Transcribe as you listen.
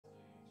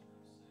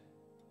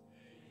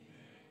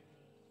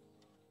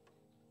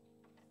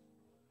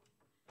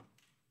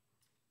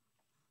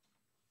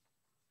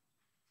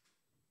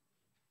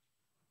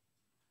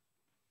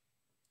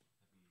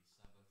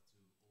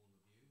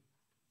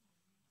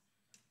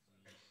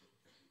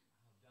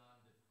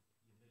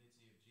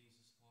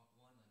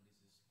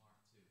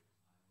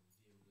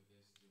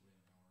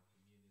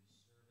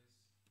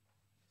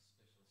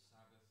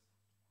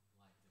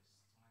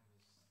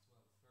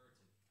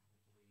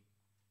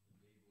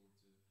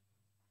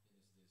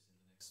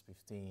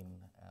15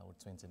 or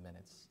 20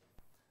 minutes,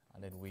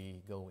 and then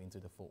we go into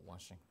the foot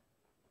washing.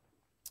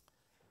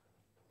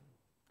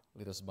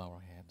 Let us bow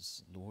our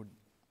heads. Lord,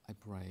 I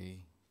pray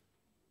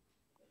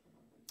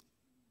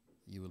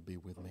you will be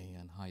with me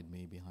and hide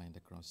me behind the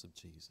cross of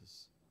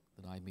Jesus,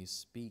 that I may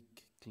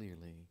speak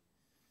clearly,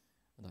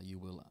 that you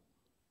will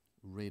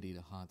ready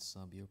the hearts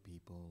of your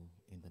people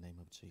in the name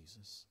of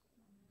Jesus.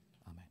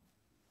 Amen.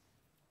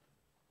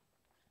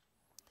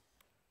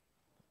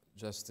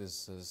 Just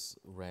as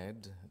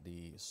read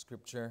the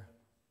scripture,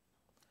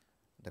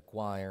 the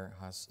choir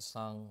has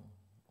sung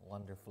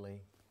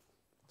wonderfully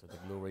to the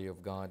glory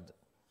of God.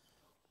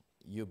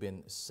 You've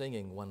been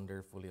singing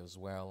wonderfully as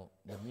well.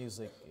 The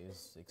music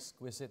is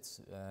exquisite.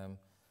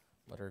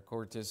 Brother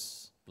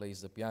Curtis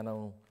plays the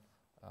piano,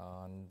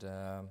 and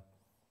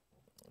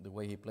the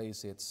way he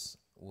plays it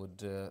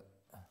would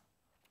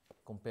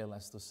compel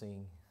us to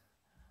sing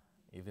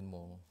even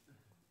more.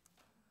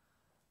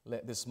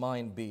 Let this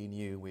mind be in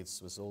you, which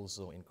was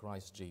also in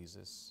Christ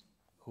Jesus,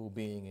 who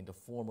being in the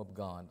form of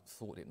God,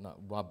 thought it not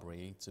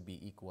robbery to be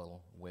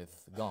equal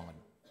with God,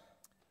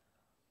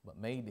 but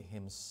made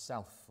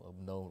himself of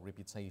no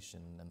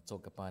reputation, and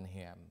took upon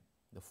him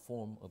the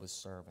form of a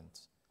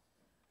servant,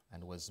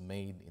 and was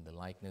made in the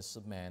likeness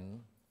of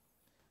men.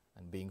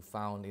 And being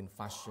found in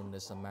fashion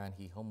as a man,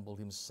 he humbled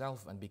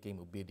himself and became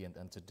obedient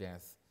unto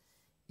death,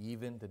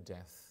 even the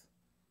death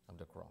of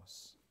the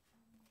cross.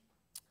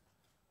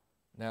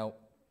 Now,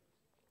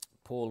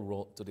 Paul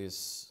wrote to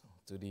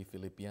the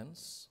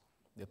Philippians.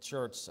 The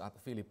church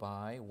at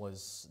Philippi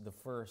was the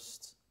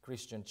first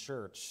Christian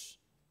church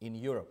in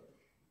Europe,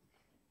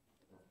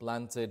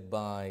 planted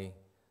by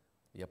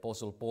the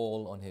Apostle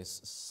Paul on his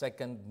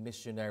second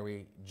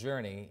missionary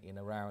journey in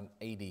around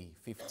AD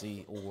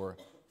 50 or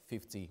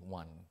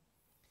 51.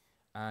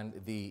 And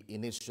the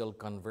initial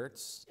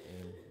converts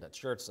in the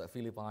church at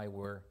Philippi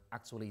were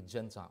actually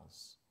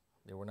Gentiles.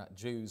 They were not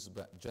Jews,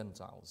 but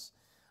Gentiles.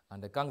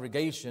 And the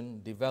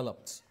congregation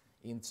developed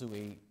into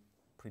a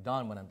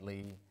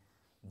predominantly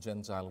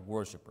Gentile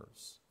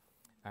worshippers.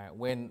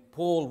 When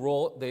Paul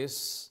wrote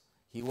this,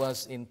 he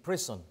was in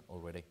prison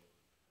already.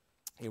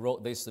 He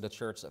wrote this to the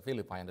church at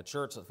Philippi, and the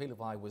church at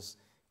Philippi was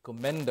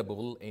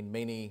commendable in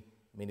many,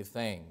 many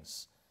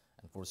things,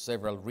 and for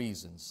several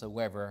reasons.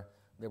 However,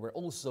 they were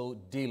also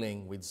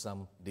dealing with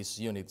some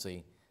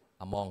disunity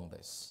among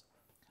this.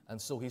 And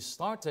so he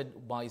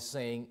started by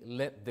saying,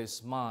 let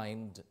this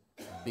mind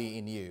be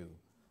in you,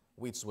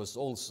 which was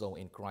also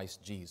in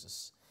Christ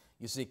Jesus.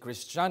 You see,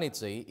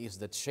 Christianity is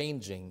the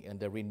changing and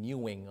the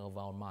renewing of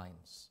our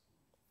minds.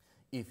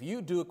 If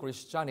you do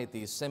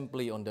Christianity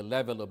simply on the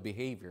level of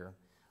behavior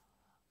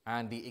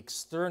and the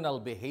external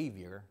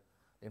behavior,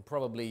 then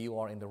probably you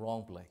are in the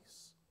wrong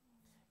place.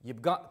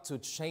 You've got to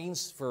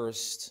change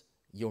first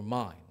your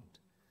mind.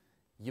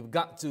 You've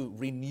got to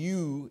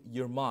renew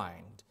your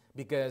mind,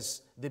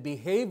 because the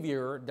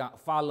behavior that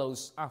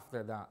follows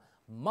after that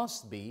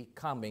must be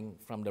coming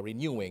from the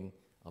renewing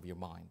of your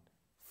mind,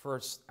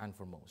 first and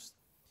foremost.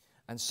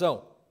 And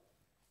so,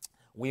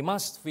 we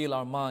must fill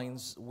our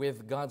minds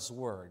with God's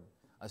Word.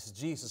 As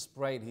Jesus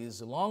prayed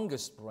his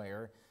longest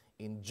prayer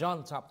in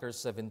John chapter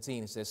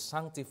 17, he says,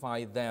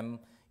 sanctify them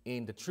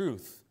in the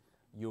truth.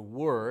 Your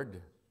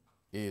Word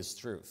is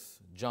truth.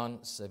 John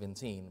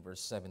 17,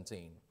 verse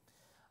 17.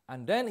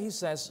 And then he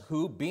says,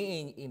 who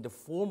being in the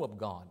form of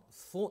God,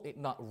 thought it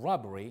not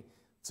robbery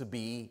to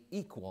be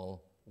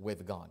equal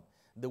with God.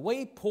 The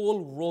way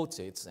Paul wrote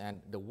it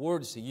and the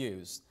words he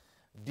used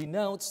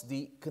denotes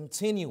the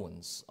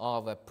continuance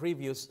of a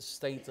previous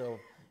state of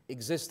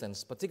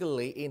existence,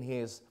 particularly in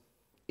his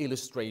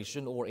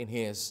illustration or in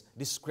his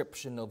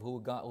description of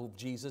who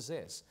Jesus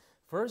is.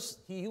 First,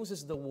 he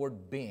uses the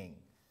word being.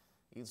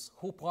 It's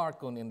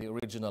huparkon in the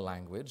original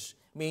language,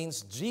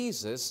 means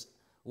Jesus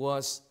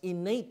was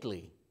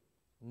innately,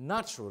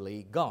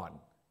 naturally God.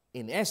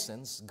 In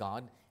essence,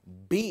 God,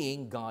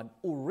 being God,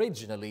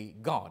 originally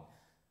God.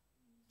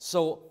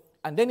 So,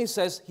 and then he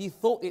says, he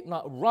thought it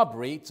not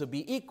robbery to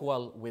be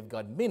equal with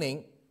God,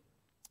 meaning,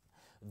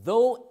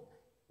 though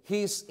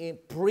he's in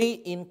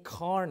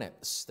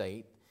pre-incarnate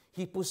state,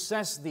 he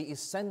possessed the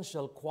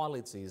essential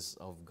qualities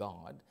of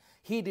God.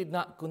 He did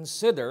not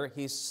consider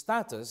his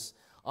status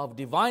of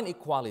divine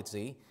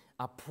equality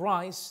a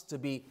prize to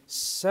be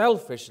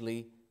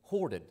selfishly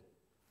hoarded.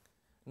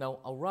 Now,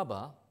 a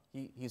robber,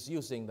 he's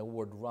using the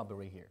word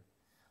robbery here.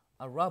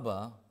 A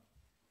robber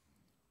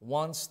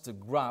wants to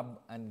grab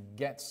and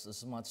gets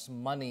as much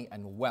money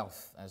and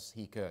wealth as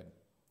he could.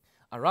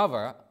 A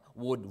robber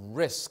would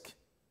risk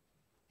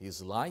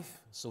his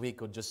life so he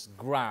could just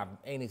grab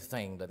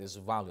anything that is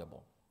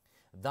valuable.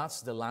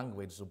 That's the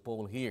language of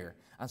Paul here.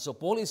 And so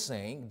Paul is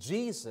saying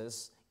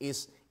Jesus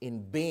is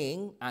in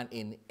being and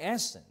in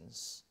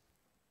essence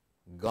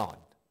God.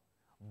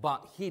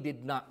 But he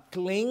did not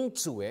cling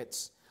to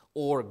it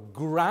or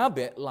grab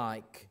it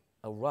like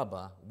a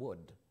robber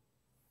would.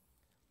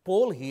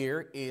 Paul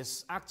here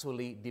is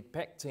actually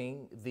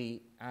depicting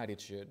the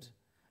attitude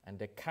and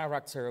the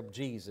character of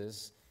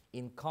Jesus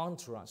in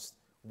contrast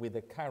with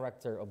the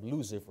character of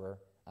Lucifer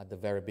at the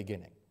very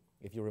beginning.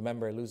 If you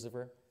remember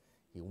Lucifer,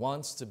 He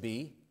wants to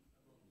be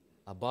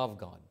above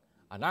God.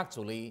 And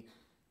actually,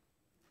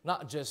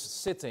 not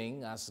just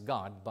sitting as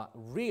God, but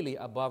really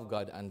above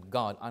God and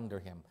God under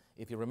him.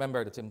 If you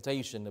remember the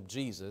temptation of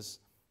Jesus,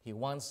 he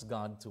wants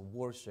God to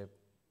worship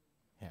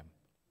him,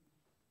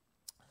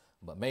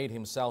 but made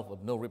himself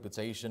of no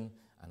reputation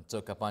and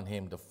took upon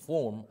him the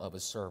form of a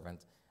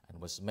servant and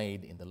was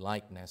made in the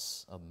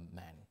likeness of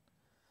man.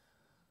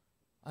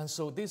 And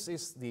so this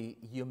is the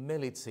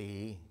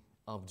humility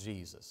of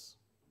Jesus.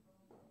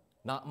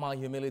 Not my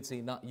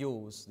humility, not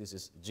yours. This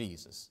is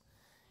Jesus.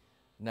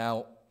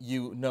 Now,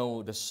 you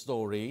know the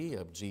story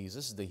of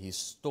Jesus, the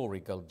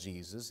historical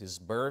Jesus, his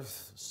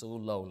birth so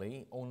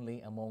lowly,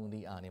 only among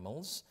the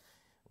animals.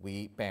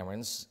 We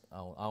parents,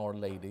 our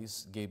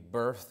ladies, gave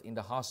birth in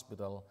the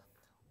hospital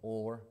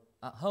or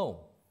at home.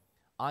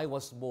 I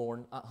was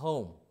born at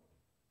home.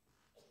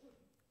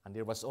 And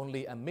there was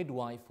only a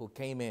midwife who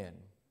came in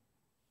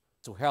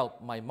to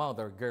help my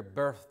mother give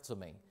birth to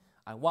me.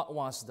 And what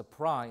was the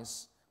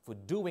price for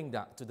doing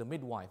that to the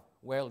midwife?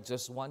 Well,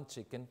 just one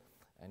chicken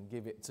and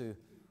give it to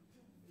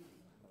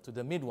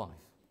the midwife.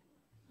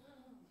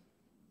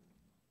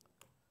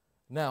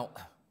 Now,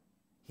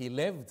 he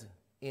lived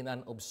in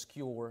an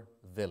obscure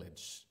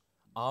village.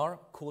 Our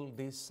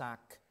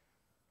cul-de-sac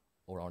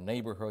or our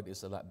neighborhood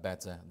is a lot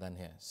better than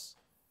his.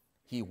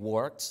 He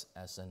worked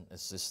as an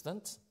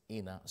assistant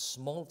in a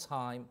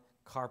small-time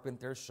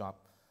carpenter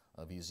shop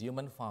of his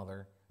human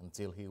father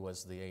until he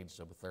was the age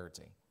of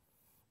 30.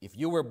 If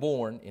you were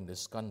born in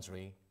this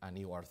country and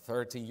you are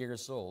 30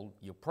 years old,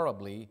 you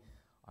probably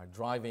are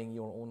driving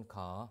your own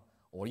car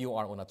or you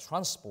are on a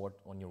transport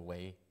on your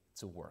way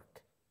to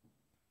work.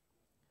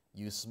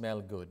 You smell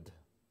good.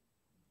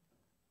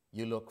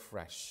 You look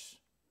fresh.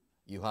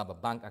 You have a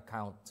bank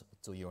account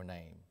to your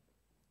name.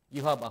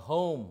 You have a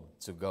home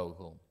to go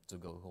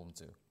home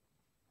to.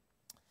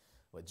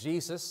 But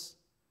Jesus,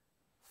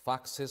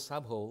 foxes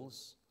have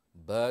holes,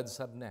 birds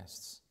have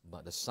nests,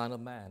 but the Son of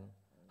Man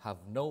have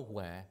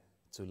nowhere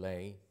to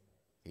lay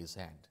his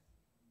head.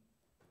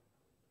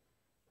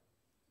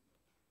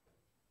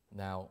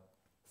 Now,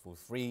 for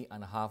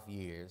 3.5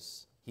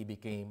 years, he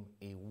became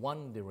a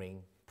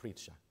wandering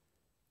preacher.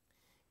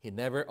 He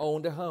never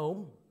owned a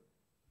home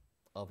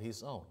of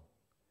his own.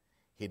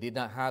 He did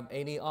not have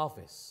any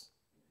office.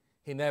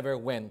 He never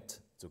went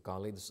to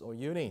college or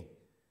uni.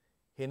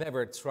 He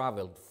never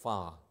traveled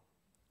far.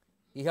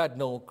 He had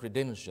no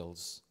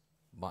credentials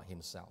but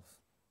himself.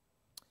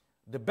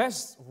 The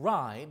best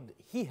ride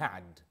he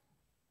had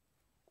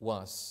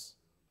was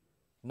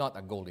not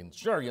a golden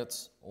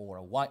chariot or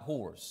a white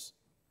horse.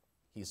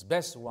 His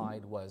best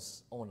ride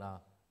was on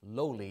a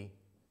lowly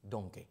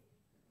donkey.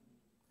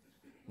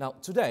 Now,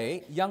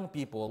 today, young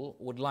people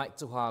would like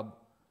to have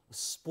a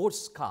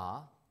sports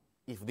car,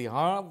 if they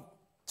have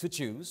to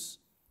choose,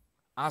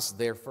 as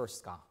their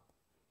first car.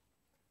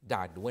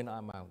 Dad, when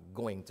am I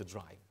going to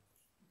drive?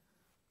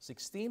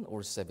 16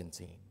 or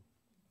 17?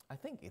 I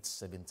think it's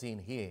 17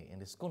 here in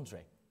this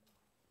country.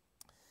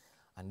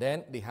 And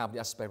then they have the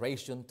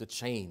aspiration to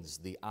change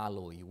the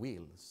alloy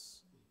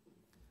wheels.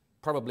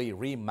 Probably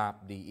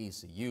remap the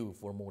ECU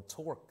for more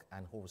torque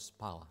and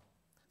horsepower.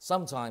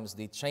 Sometimes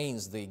they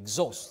change the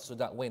exhaust so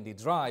that when they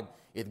drive,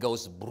 it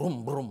goes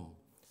broom, broom,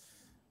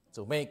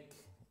 to make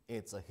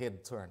it a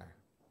head turner.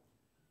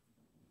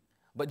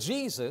 But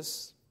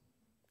Jesus,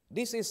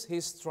 this is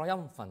his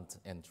triumphant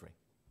entry.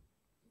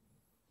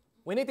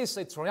 When it is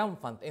a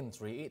triumphant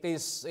entry, it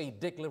is a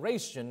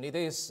declaration, it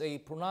is a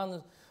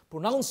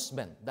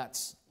pronouncement that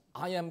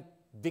I am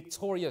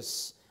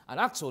victorious. And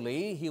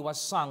actually, he was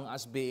sung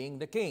as being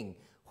the king.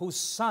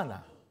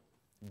 Hosanna,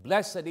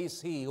 blessed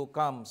is he who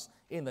comes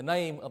in the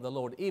name of the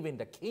Lord, even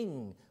the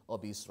King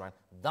of Israel.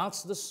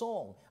 That's the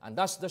song, and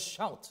that's the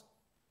shout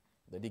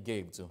that he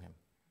gave to him.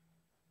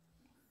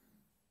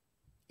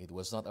 It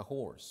was not a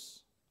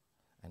horse.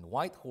 And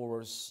white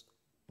horse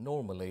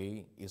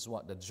normally is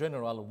what the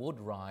general would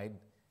ride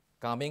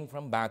coming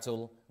from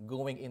battle,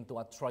 going into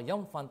a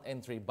triumphant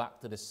entry back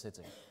to the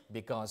city.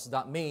 Because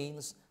that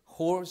means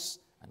horse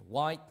and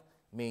white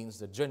means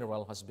the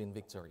general has been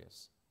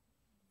victorious.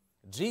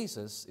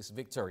 Jesus is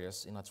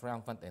victorious in a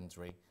triumphant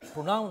entry,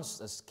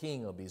 pronounced as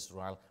King of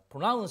Israel,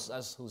 pronounced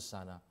as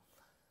Hosanna,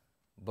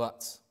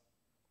 but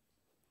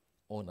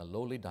on a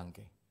lowly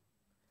donkey.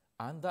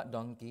 And that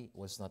donkey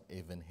was not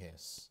even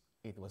his.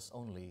 It was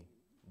only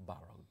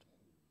borrowed.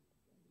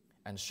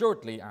 And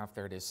shortly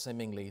after this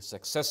seemingly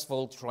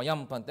successful,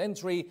 triumphant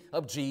entry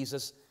of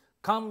Jesus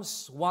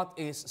comes what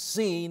is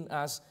seen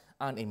as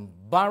an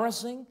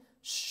embarrassing,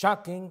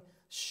 shocking,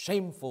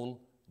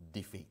 shameful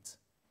defeat.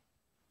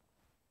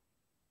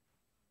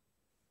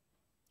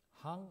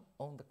 Hung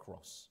on the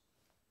cross.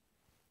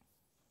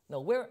 Now,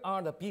 where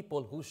are the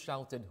people who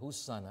shouted,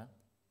 Hosanna,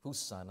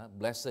 Hosanna,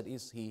 blessed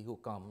is he who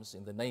comes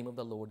in the name of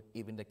the Lord,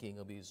 even the King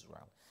of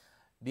Israel?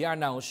 They are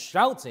now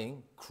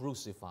shouting,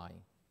 crucify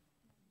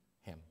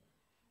him.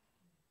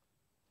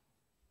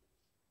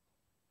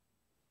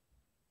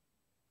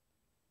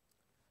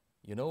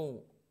 You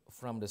know,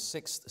 from the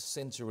 6th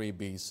century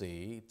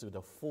BC to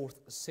the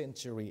 4th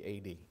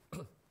century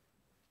AD,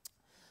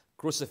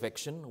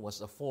 Crucifixion was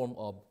a form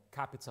of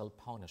capital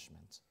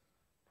punishment,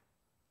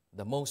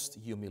 the most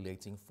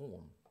humiliating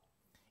form.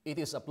 It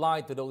is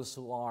applied to those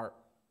who are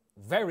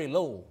very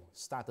low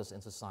status in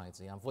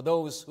society and for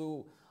those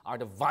who are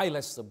the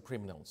vilest of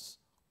criminals.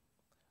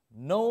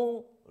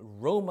 No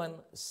Roman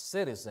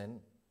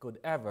citizen could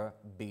ever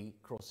be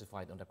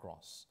crucified on the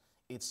cross.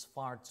 It's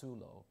far too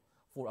low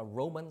for a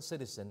Roman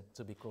citizen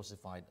to be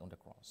crucified on the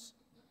cross.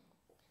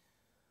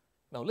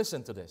 Now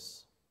listen to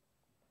this.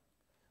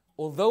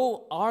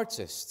 Although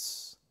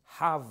artists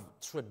have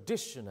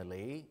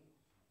traditionally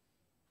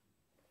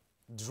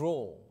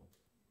drawn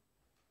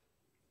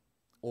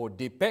or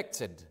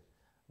depicted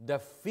the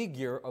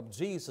figure of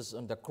Jesus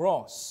on the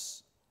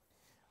cross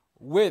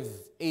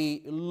with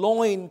a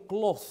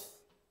loincloth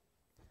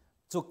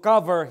to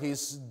cover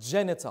his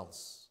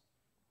genitals,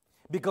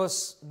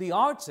 because the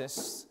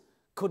artists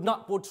could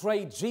not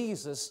portray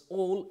Jesus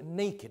all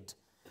naked.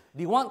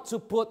 They want to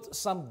put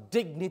some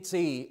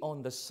dignity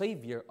on the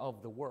Savior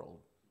of the world.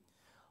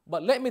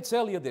 But let me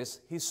tell you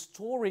this,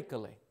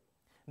 historically,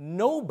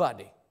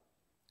 nobody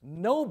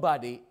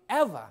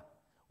ever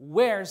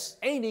wears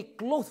any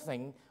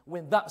clothing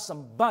when that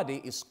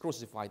somebody is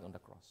crucified on the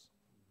cross.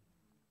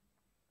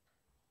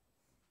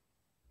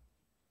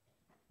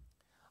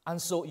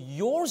 And so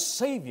your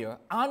Savior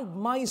and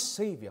my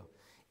Savior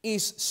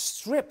is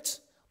stripped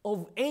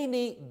of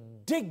any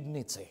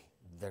dignity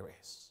there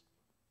is.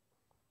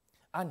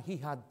 And he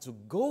had to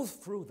go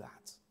through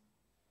that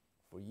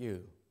for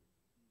you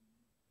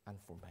and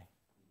for me.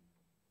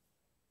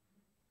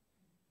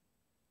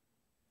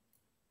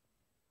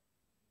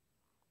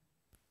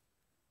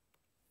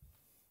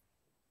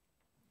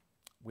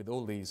 With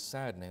all this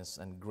sadness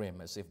and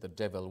grim, as if the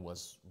devil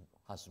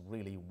has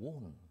really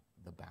won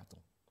the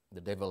battle.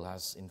 The devil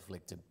has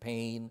inflicted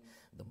pain,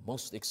 the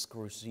most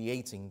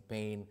excruciating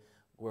pain,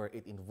 where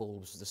it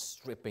involves the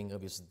stripping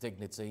of his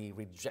dignity,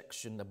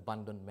 rejection,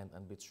 abandonment,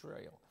 and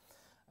betrayal.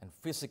 And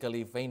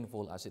physically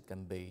painful as it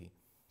can be,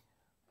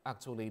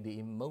 actually the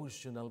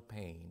emotional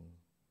pain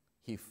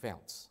he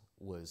felt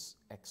was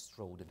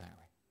extraordinary.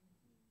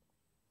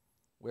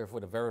 Where for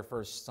the very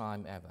first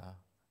time ever,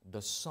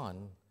 the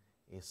Son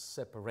is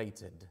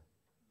separated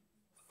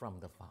from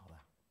the Father.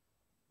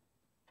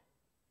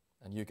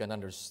 And you can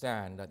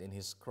understand that in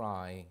his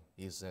cry,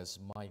 he says,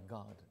 my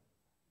God,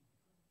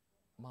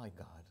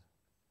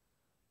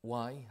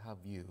 why have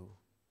you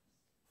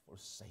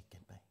forsaken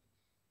me?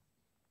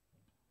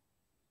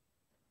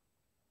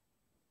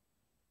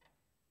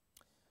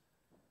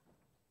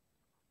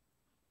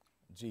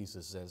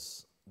 Jesus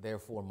says,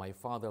 therefore my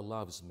Father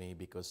loves me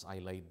because I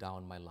laid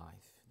down my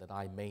life, that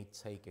I may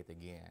take it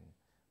again.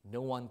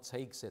 No one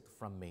takes it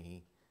from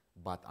me,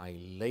 but I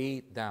lay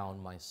it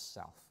down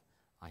myself.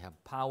 I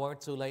have power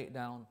to lay it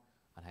down,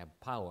 and I have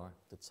power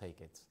to take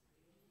it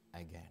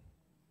again.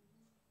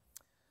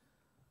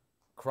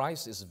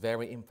 Christ is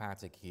very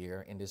emphatic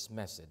here in this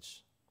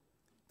message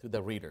to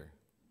the reader.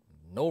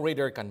 No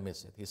reader can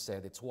miss it. He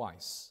said it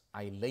twice.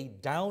 I lay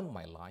down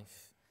my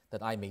life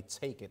that I may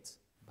take it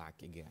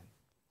back again.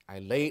 I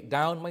lay it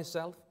down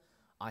myself.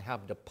 I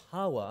have the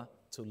power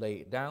to lay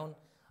it down.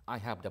 I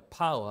have the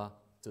power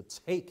to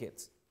take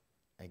it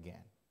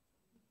again.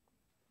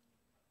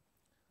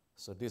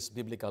 So this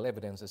biblical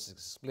evidence is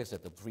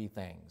explicit of three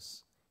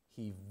things.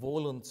 He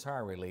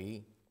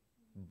voluntarily,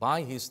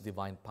 by his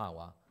divine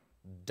power,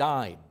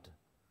 died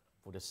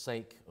for the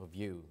sake of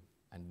you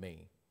and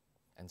me.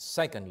 And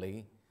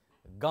secondly,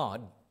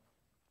 God,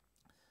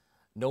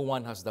 no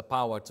one has the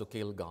power to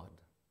kill God,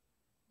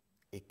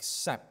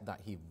 except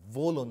that he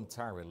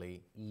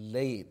voluntarily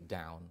laid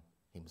down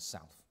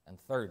himself. And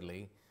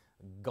thirdly,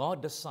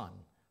 God the Son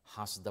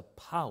has the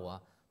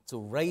power to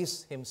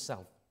raise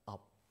himself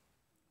up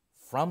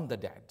from the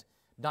dead.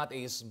 That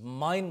is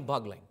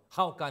mind-boggling.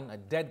 How can a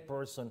dead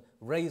person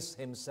raise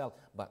himself?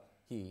 But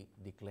he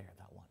declared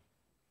that one.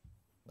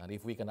 And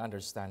if we can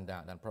understand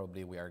that, then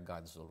probably we are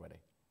gods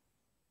already.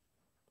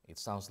 It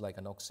sounds like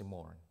an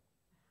oxymoron.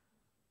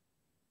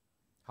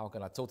 How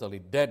can a totally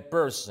dead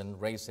person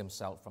raise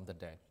himself from the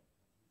dead?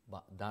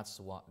 But that's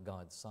what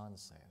God's Son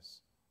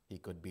says. He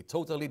could be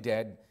totally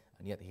dead,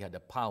 and yet he had the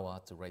power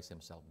to raise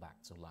himself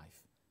back to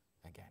life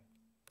again.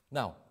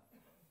 Now,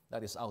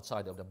 that is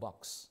outside of the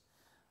box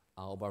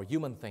of our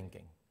human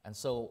thinking. And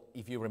so,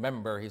 if you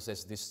remember, he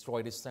says,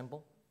 destroy this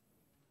temple,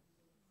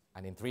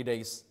 and in 3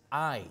 days,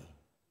 I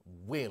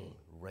will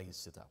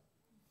raise it up.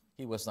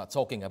 He was not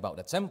talking about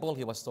the temple,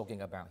 he was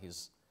talking about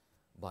his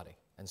body.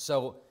 And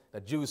so,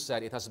 the Jews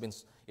said it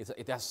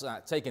has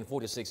taken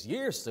 46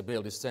 years to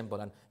build this temple,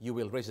 and you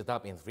will raise it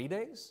up in 3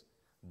 days.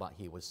 But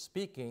he was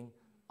speaking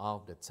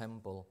of the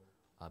temple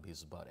of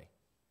his body.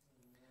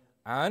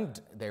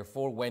 And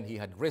therefore, when he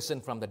had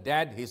risen from the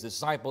dead, his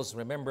disciples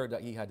remembered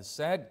that he had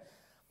said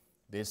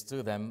this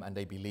to them, and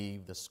they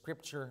believed the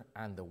scripture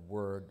and the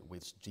word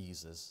which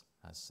Jesus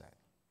has said.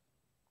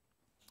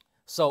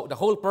 So the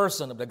whole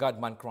person of the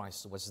God-man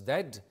Christ was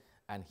dead,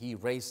 and he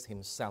raised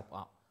himself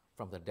up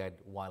from the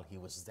dead while he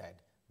was dead.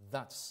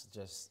 That's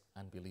just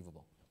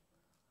unbelievable.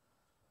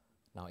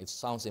 Now, it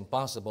sounds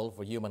impossible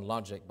for human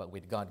logic, but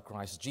with God,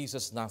 Christ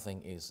Jesus,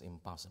 nothing is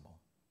impossible.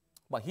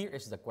 But here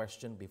is the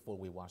question before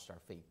we wash our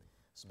feet.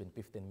 It's been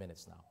 15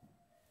 minutes now.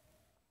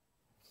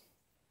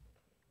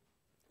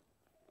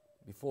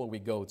 Before we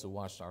go to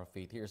wash our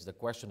feet, here's the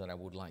question that I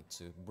would like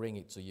to bring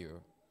it to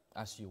you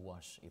as you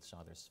wash each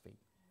other's feet.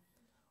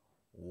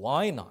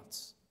 Why not?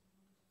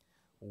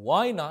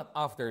 Why not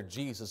after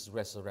Jesus'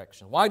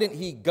 resurrection? Why didn't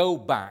he go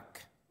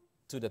back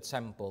to the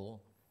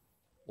temple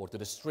or to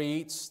the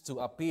streets to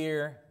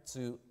appear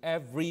to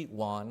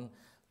everyone,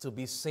 to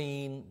be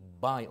seen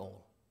by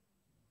all?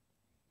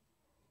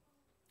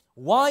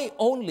 Why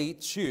only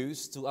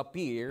choose to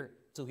appear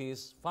to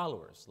his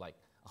followers, like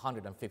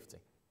 150?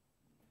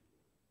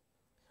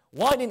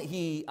 Why didn't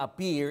he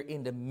appear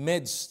in the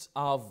midst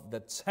of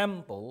the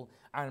temple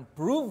and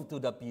prove to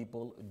the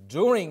people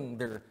during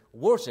their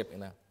worship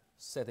in a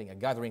setting, a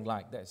gathering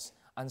like this,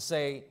 and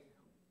say,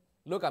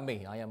 look at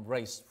me, I am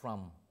raised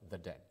from the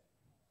dead?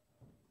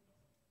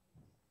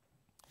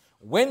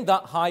 When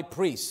that high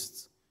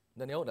priest,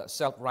 you know, that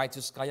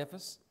self-righteous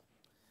Caiaphas,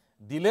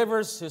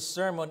 delivers his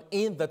sermon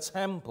in the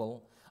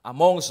temple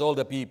amongst all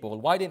the people,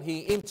 why didn't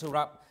he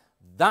interrupt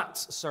that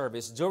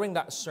service during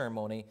that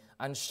ceremony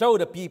and show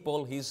the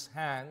people his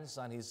hands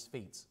and his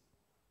feet?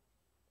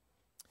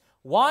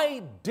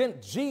 Why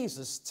didn't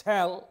Jesus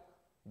tell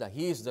that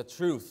he is the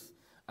truth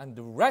and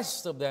the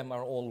rest of them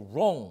are all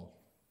wrong?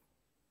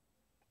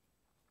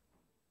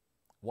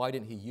 Why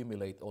didn't he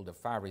humiliate all the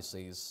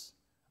Pharisees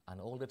and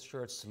all the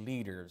church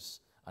leaders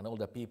and all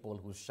the people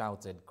who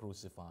shouted,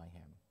 crucify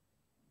him?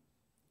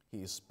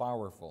 He is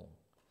powerful.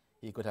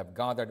 He could have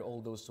gathered all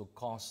those who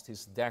caused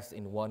his death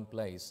in one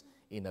place,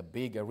 in a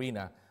big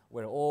arena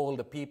where all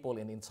the people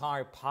in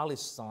entire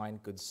Palestine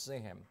could see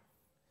him.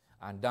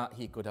 And that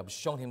he could have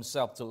shown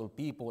himself to all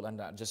people and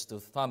not just to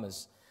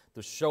Thomas,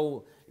 to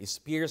show his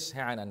pierced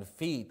hand and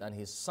feet and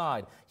his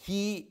side.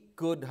 He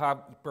could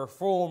have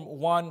performed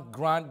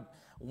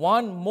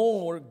one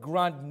more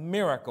grand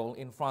miracle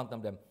in front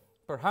of them.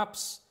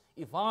 Perhaps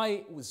if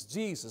I was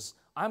Jesus,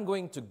 I'm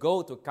going to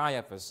go to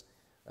Caiaphas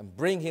and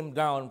bring him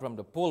down from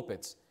the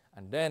pulpit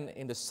and then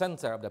in the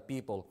center of the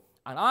people,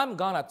 and I'm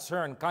going to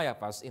turn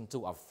Caiaphas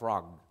into a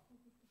frog,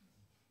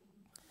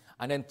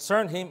 and then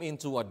turn him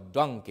into a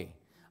donkey,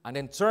 and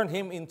then turn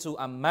him into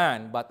a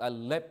man, but a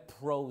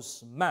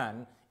leprous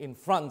man in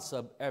front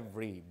of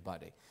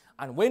everybody.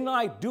 And when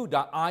I do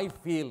that, I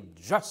feel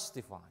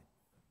justified.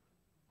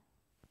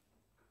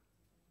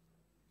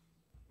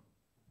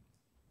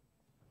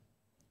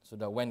 So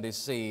that when they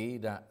see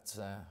that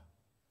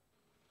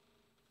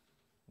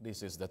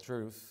this is the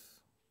truth,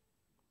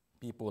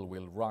 people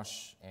will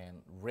rush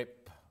and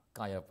rip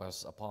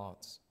Caiaphas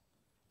apart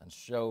and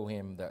show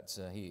him that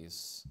he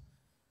is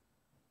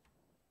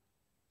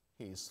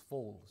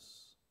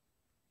false.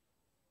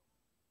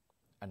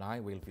 And I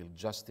will feel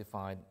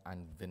justified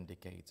and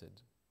vindicated.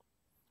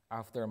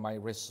 After my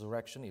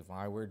resurrection, if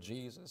I were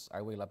Jesus,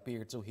 I will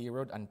appear to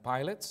Herod and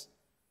Pilate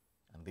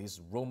and these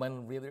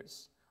Roman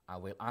leaders. I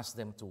will ask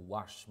them to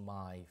wash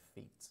my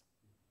feet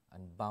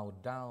and bow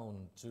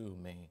down to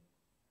me.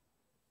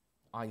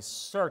 I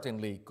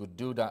certainly could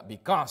do that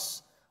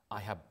because I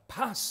have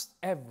passed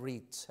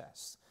every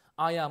test.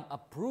 I am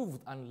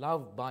approved and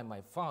loved by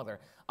my Father.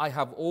 I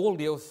have all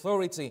the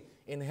authority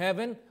in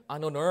heaven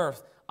and on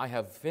earth. I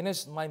have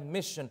finished my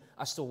mission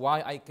as to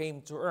why I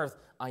came to earth.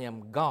 I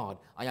am God.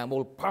 I am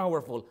all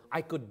powerful.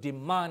 I could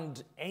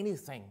demand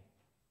anything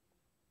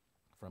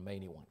from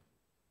anyone.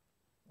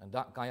 And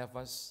that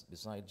Caiaphas,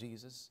 beside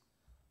Jesus,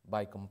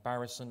 by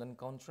comparison and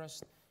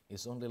contrast,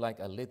 is only like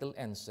a little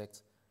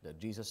insect that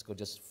Jesus could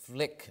just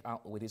flick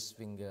out with his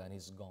finger and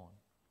he's gone.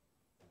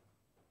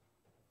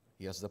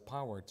 He has the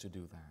power to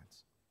do that.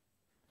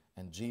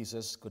 And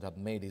Jesus could have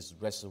made his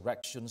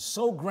resurrection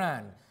so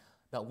grand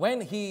that when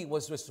he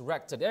was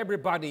resurrected,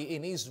 everybody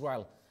in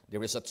Israel,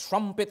 there is a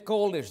trumpet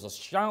call, there's a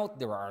shout,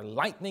 there are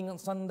lightning and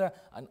thunder,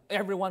 and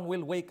everyone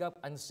will wake up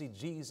and see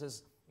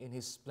Jesus in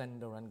his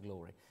splendor and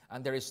glory.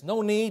 And there is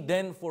no need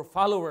then for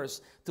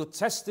followers to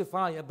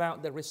testify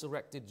about the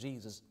resurrected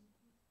Jesus.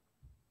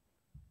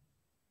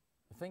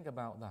 Think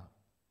about that.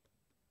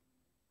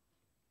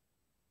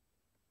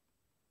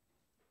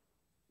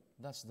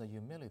 That's the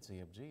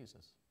humility of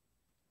Jesus.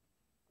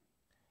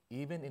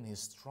 Even in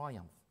his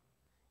triumph,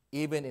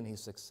 even in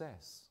his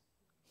success,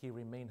 he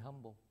remained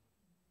humble.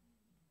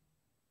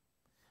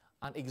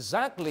 And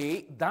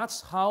exactly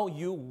that's how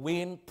you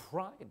win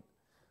pride.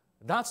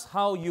 That's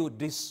how you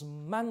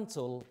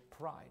dismantle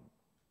pride.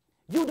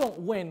 You don't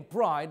win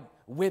pride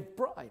with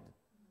pride.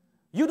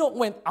 You don't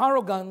win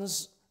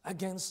arrogance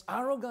against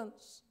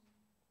arrogance.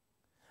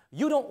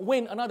 You don't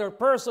win another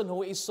person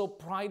who is so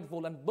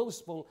prideful and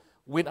boastful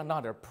with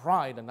another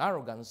pride and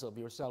arrogance of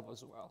yourself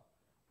as well.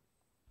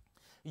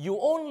 You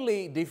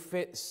only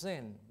defeat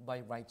sin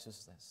by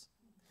righteousness.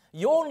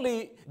 You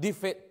only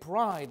defeat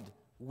pride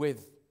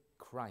with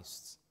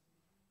Christ's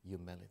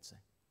humility.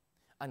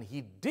 And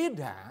he did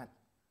that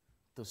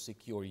to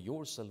secure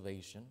your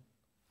salvation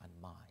and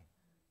my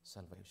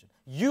salvation.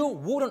 You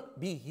wouldn't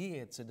be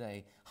here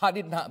today had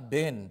it not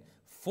been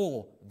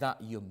for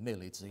that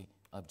humility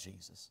of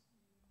Jesus.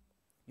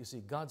 You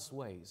see, God's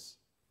ways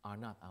are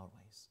not our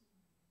ways.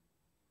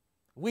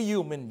 We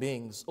human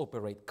beings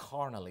operate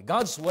carnally.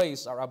 God's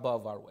ways are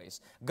above our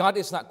ways. God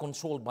is not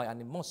controlled by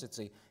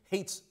animosity,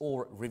 hate,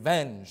 or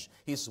revenge.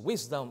 His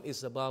wisdom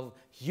is above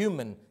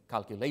human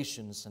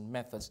calculations and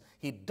methods.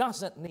 He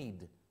doesn't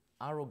need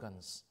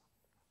arrogance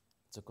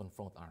to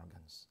confront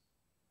arrogance.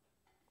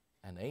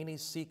 And any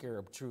seeker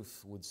of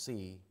truth would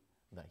see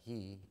that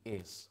he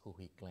is who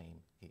he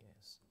claimed he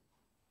is.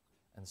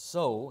 And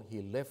so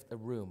he left a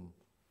room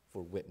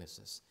for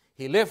witnesses.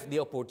 He left the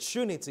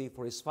opportunity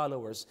for his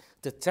followers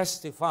to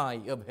testify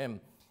of him.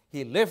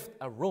 He left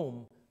a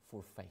room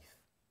for faith.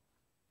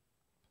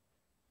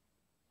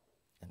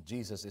 And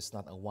Jesus is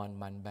not a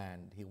one-man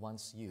band. He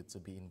wants you to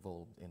be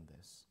involved in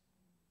this.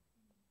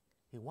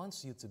 He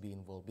wants you to be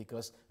involved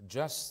because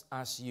just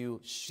as you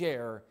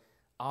share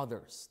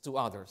others to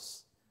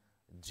others,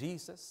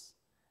 Jesus,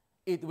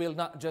 it will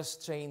not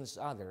just change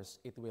others,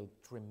 it will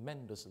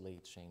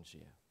tremendously change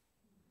you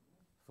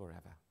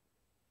forever.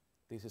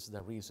 This is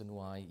the reason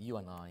why you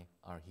and I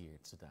are here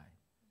today.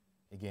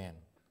 Again,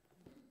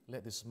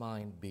 let this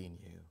mind be in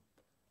you,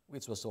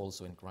 which was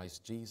also in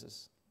Christ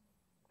Jesus,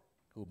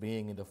 who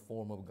being in the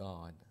form of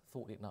God,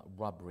 thought it not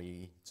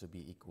robbery to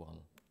be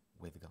equal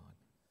with God,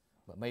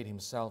 but made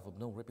himself of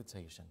no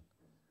reputation,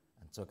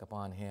 and took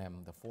upon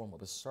him the form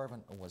of a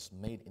servant, and was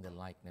made in the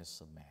likeness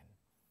of man.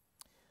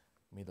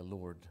 May the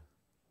Lord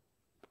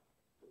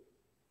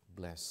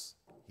bless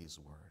his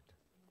word.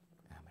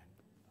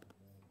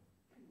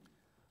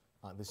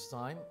 At this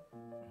time,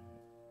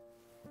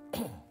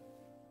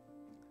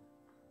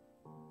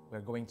 we're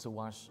going to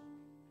wash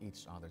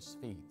each other's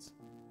feet.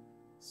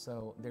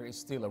 So there is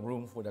still a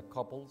room for the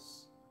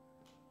couples.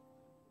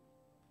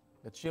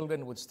 The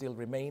children would still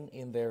remain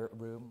in their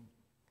room.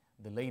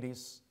 The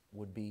ladies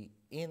would be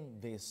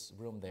in this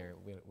room there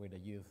where the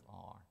youth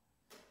are.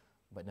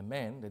 But the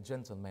men, the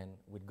gentlemen,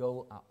 would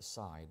go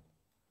outside.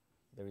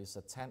 There is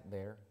a tent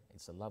there.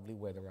 It's a lovely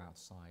weather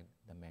outside.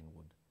 The men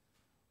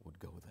would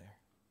go there.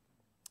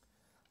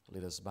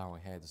 Let us bow our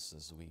heads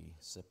as we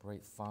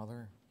separate.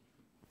 Father,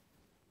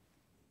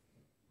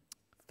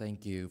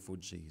 thank you for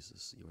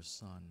Jesus, your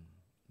Son.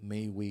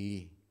 May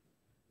we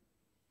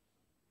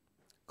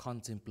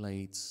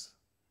contemplate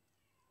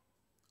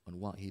on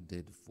what he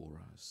did for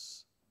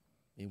us.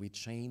 May we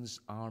change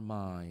our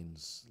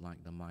minds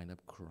like the mind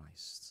of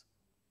Christ.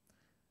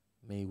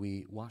 May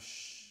we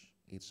wash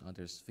each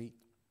other's feet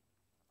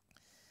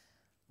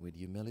with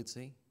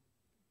humility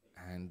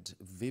and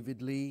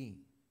vividly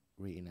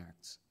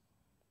reenact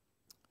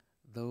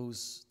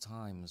those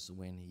times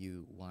when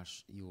you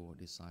wash your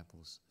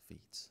disciples'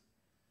 feet.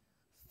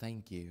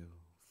 Thank you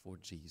for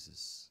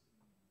Jesus.